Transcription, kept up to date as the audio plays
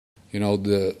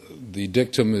The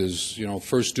dictum is,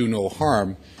 first do no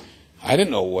harm. I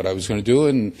didn't know what I was going to do,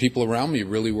 and people around me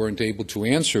really weren't able to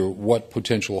answer what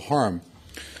potential harm.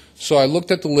 So I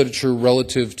looked at the literature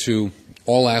relative to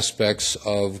all aspects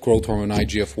of growth hormone,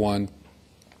 IGF1,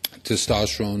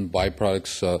 testosterone,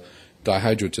 byproducts,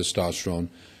 dihydrotestosterone,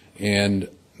 and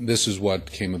this is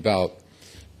what came about.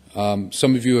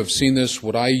 Some of you have seen this.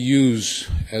 What I use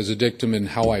as a dictum in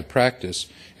how I practice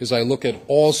is I look at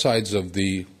all sides of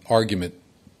the argument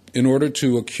in order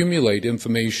to accumulate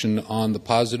information on the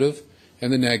positive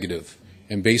and the negative,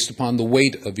 and based upon the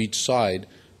weight of each side,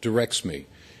 directs me.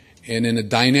 And in a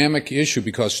dynamic issue,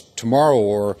 because tomorrow,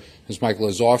 or as Michael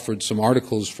has offered, some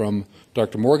articles from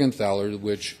Dr. Morgenthaler,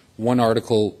 which one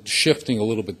article shifting a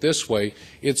little bit this way,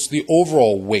 it's the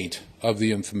overall weight of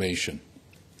the information.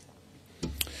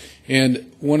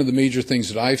 And one of the major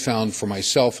things that I found for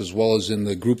myself, as well as in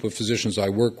the group of physicians I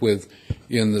work with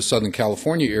in the Southern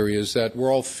California area, is that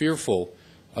we're all fearful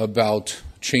about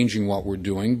changing what we're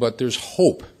doing, but there's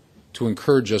hope to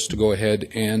encourage us to go ahead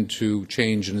and to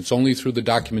change, and it's only through the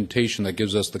documentation that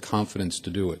gives us the confidence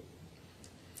to do it.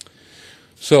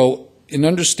 So in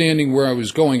understanding where I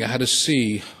was going, I had to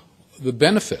see the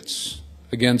benefits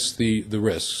against the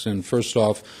risks. And first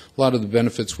off, a lot of the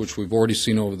benefits which we've already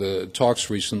seen over the talks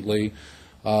recently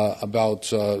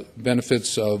about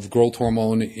benefits of growth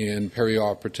hormone in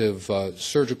perioperative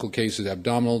surgical cases,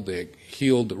 abdominal, they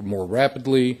healed more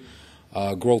rapidly.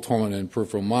 Growth hormone in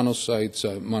peripheral monocytes,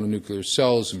 mononuclear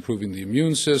cells, improving the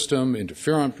immune system,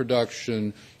 interferon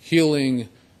production, healing,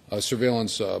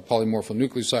 surveillance polymorpho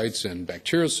nucleocytes and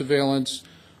bacterial surveillance,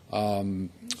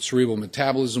 cerebral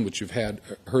metabolism, which you've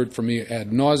heard from me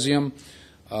ad nauseum,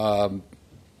 heart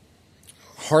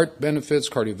benefits,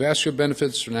 cardiovascular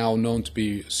benefits are now known to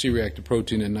be C-reactive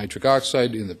protein and nitric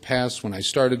oxide. In the past, when I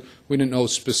started, we didn't know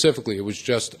specifically. It was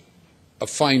just a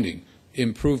finding.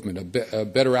 Improvement, a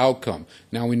better outcome.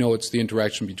 Now we know it's the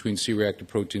interaction between C-reactive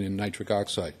protein and nitric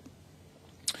oxide.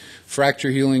 Fracture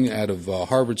healing out of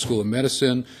Harvard School of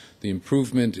Medicine, the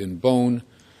improvement in bone,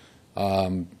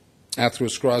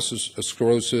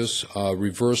 atherosclerosis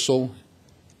reversal,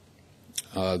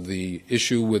 the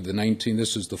issue with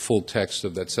this is the full text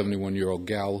of that 71-year-old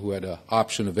gal who had an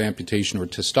option of amputation or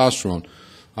testosterone.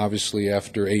 Obviously,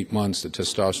 after 8 months, the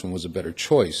testosterone was a better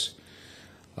choice.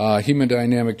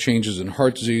 Hemodynamic changes in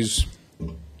heart disease,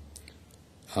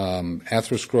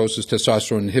 atherosclerosis.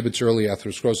 Testosterone inhibits early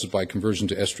atherosclerosis by conversion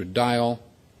to estradiol.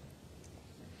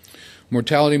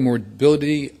 Mortality,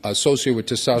 morbidity associated with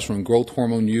testosterone growth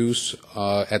hormone use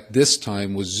at this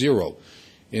time was 0.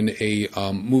 In a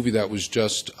movie that was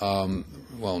just,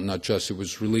 well, not just, it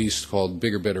was released called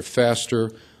Bigger, Better,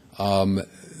 Faster.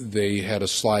 They had a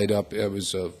slide up. It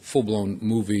was a full-blown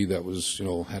movie that was,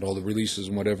 had all the releases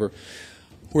and whatever.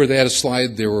 Where they had a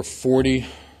slide, there were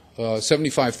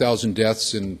 75,000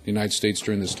 deaths in the United States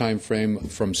during this time frame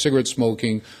from cigarette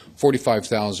smoking,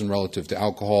 45,000 relative to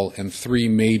alcohol, and 3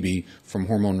 maybe from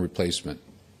hormone replacement.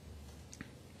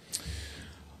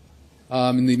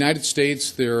 In the United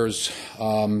States, there's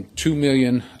 2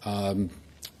 million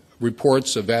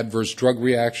reports of adverse drug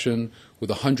reaction with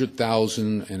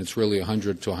 100,000, and it's really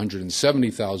 100 to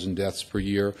 170,000 deaths per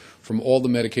year from all the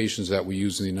medications that we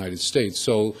use in the United States.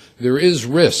 So there is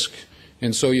risk,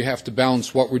 and so you have to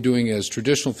balance what we're doing as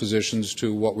traditional physicians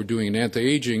to what we're doing in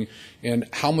anti-aging, and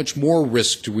how much more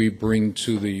risk do we bring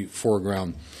to the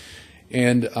foreground.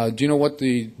 And do you know what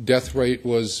the death rate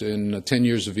was in 10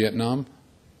 years of Vietnam?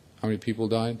 How many people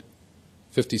died?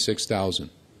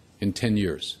 56,000 in 10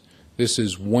 years. This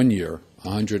is 1 year,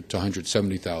 100 to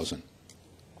 170,000.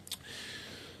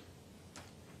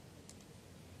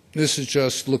 This is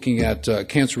just looking at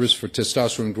cancer risk for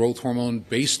testosterone growth hormone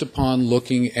based upon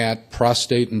looking at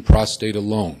prostate and prostate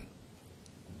alone.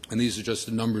 And these are just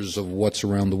the numbers of what's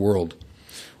around the world.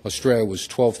 Australia was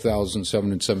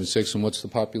 12,776, and what's the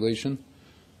population?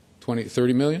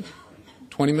 30 million?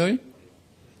 20 million?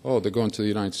 Oh, they're going to the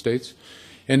United States.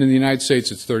 And in the United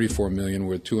States, it's 34 million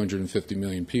with 250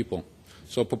 million people.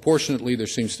 So proportionately, there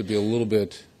seems to be a little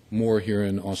bit more here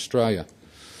in Australia.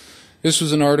 This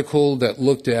was an article that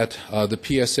looked at the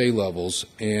PSA levels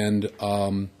and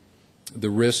the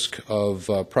risk of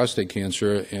prostate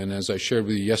cancer. And as I shared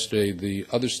with you yesterday, the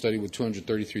other study with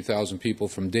 233,000 people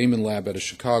from Damon Lab out of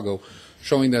Chicago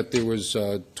showing that there was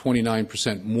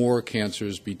 29% more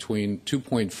cancers between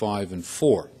 2.5 and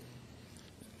 4.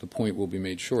 The point will be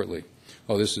made shortly.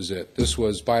 Oh, this is it. This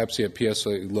was biopsy at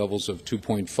PSA levels of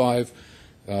 2.5.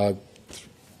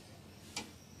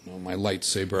 My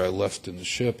lightsaber I left in the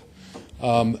ship.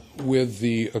 With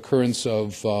the occurrence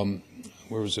of,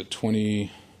 where was it,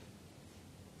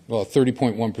 well,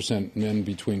 30.1% men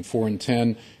between 4 and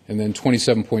 10, and then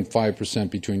 27.5%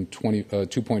 between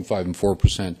 2.5 and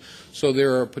 4%. So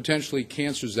there are potentially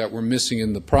cancers that we're missing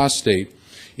in the prostate,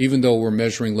 even though we're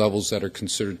measuring levels that are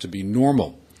considered to be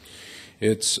normal.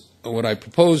 What I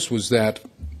proposed was that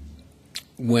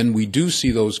when we do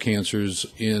see those cancers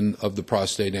of the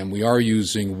prostate, and we are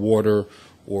using water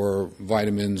or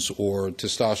vitamins or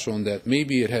testosterone, that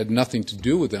maybe it had nothing to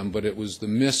do with them, but it was the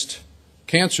missed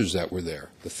cancers that were there,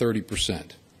 the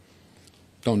 30%.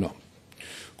 Don't know.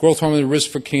 Growth hormone, the risk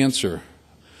for cancer.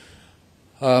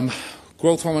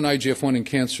 Growth hormone, IGF1 in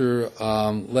cancer,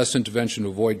 less intervention to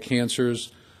avoid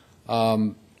cancers.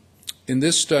 In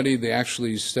this study, they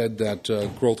actually said that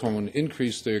growth hormone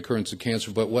increased the occurrence of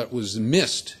cancer, but what was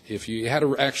missed, if you had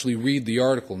to actually read the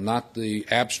article, not the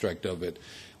abstract of it,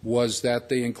 was that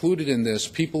they included in this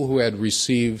people who had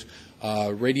received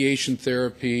radiation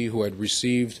therapy, who had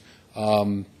received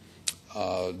growth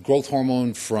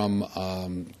hormone from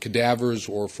cadavers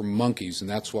or from monkeys, and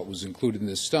that's what was included in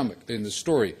this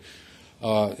story,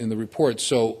 in the report.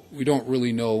 So we don't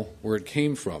really know where it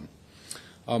came from.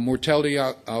 Mortality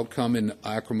outcome in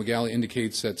acromegaly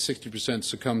indicates that 60%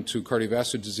 succumb to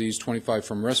cardiovascular disease, 25%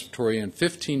 from respiratory, and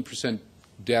 15%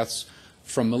 deaths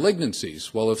from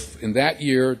malignancies. Well, if in that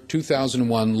year,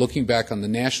 2001, looking back on the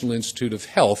National Institute of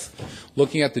Health,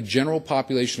 looking at the general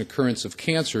population occurrence of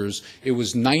cancers, it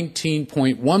was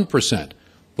 19.1%.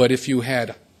 But if you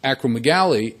had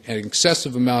acromegaly, an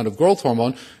excessive amount of growth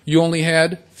hormone, you only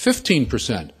had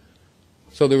 15%.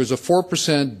 So there was a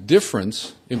 4%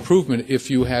 difference, improvement, if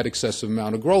you had excessive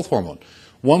amount of growth hormone.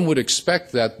 One would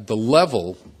expect that the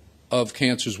level of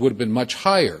cancers would have been much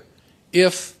higher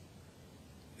if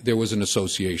there was an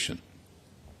association.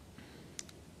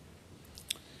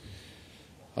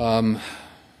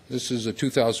 This is a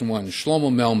 2001,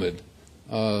 Shlomo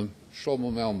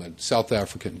Melmed, South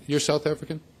African. You're South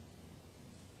African?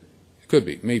 Could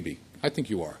be, maybe. I think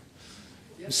you are.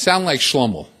 You sound like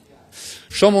Shlomo.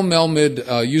 Shlomo Melmed,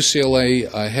 UCLA,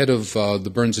 head of the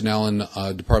Burns and Allen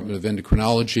Department of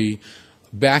Endocrinology.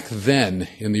 Back then,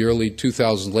 in the early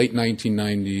 2000s, late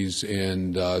 1990s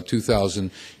and 2000,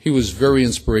 he was very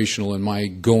inspirational in my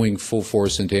going full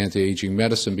force into anti-aging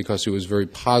medicine because he was very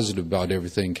positive about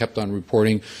everything, kept on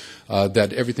reporting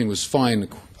that everything was fine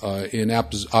in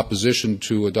opposition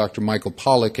to Dr. Michael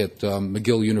Pollack at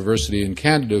McGill University in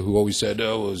Canada, who always said,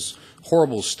 oh, it was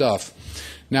horrible stuff.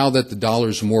 Now that the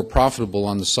dollars are more profitable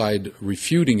on the side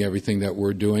refuting everything that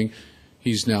we're doing,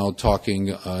 he's now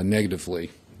talking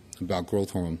negatively about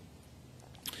growth hormone.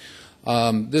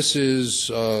 This is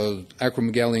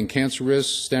acromegaly and cancer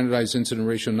risk, standardized incident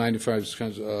ratio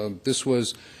 95%. This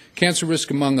was cancer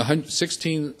risk among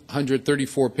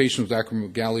 1,634 patients with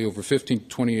acromegaly over 15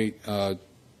 to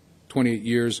 28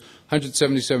 years.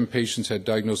 177 patients had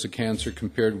diagnosed of cancer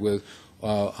compared with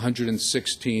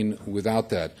 116 without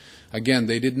that. Again,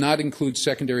 they did not include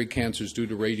secondary cancers due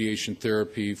to radiation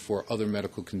therapy for other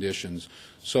medical conditions.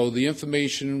 So the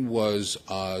information was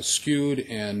skewed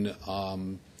and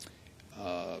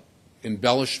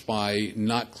embellished by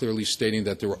not clearly stating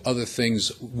that there were other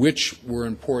things which were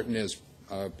important as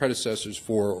predecessors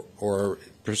for or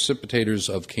precipitators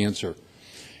of cancer.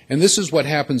 And this is what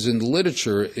happens in the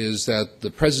literature, is that the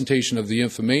presentation of the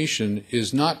information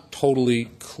is not totally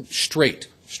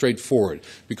straightforward,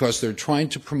 because they're trying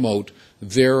to promote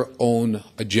their own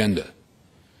agenda.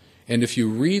 And if you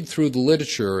read through the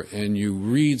literature and you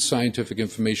read scientific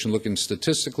information, looking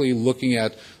statistically, looking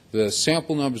at the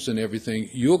sample numbers and everything,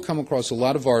 you'll come across a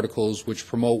lot of articles which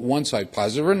promote one side,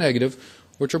 positive or negative,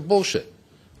 which are bullshit,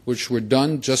 which were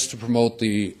done just to promote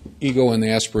the ego and the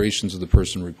aspirations of the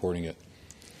person reporting it.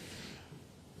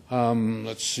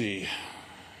 Let's see.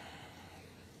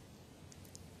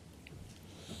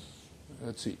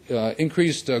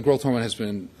 Increased growth hormone has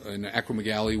been in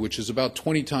acromegaly, which is about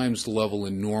 20 times the level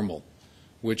in normal,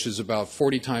 which is about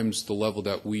 40 times the level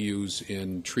that we use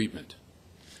in treatment.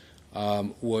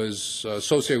 Was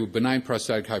associated with benign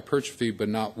prostatic hypertrophy, but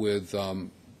not with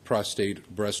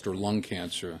prostate, breast, or lung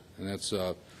cancer. And that's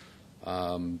that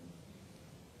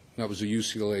was a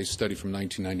UCLA study from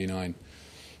 1999.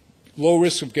 Low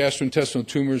risk of gastrointestinal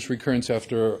tumors recurrence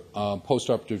after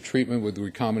postoperative treatment with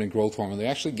recombinant growth hormone. They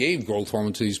actually gave growth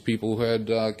hormone to these people who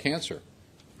had cancer.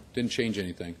 Didn't change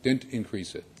anything. Didn't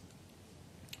increase it.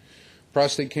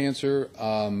 Prostate cancer,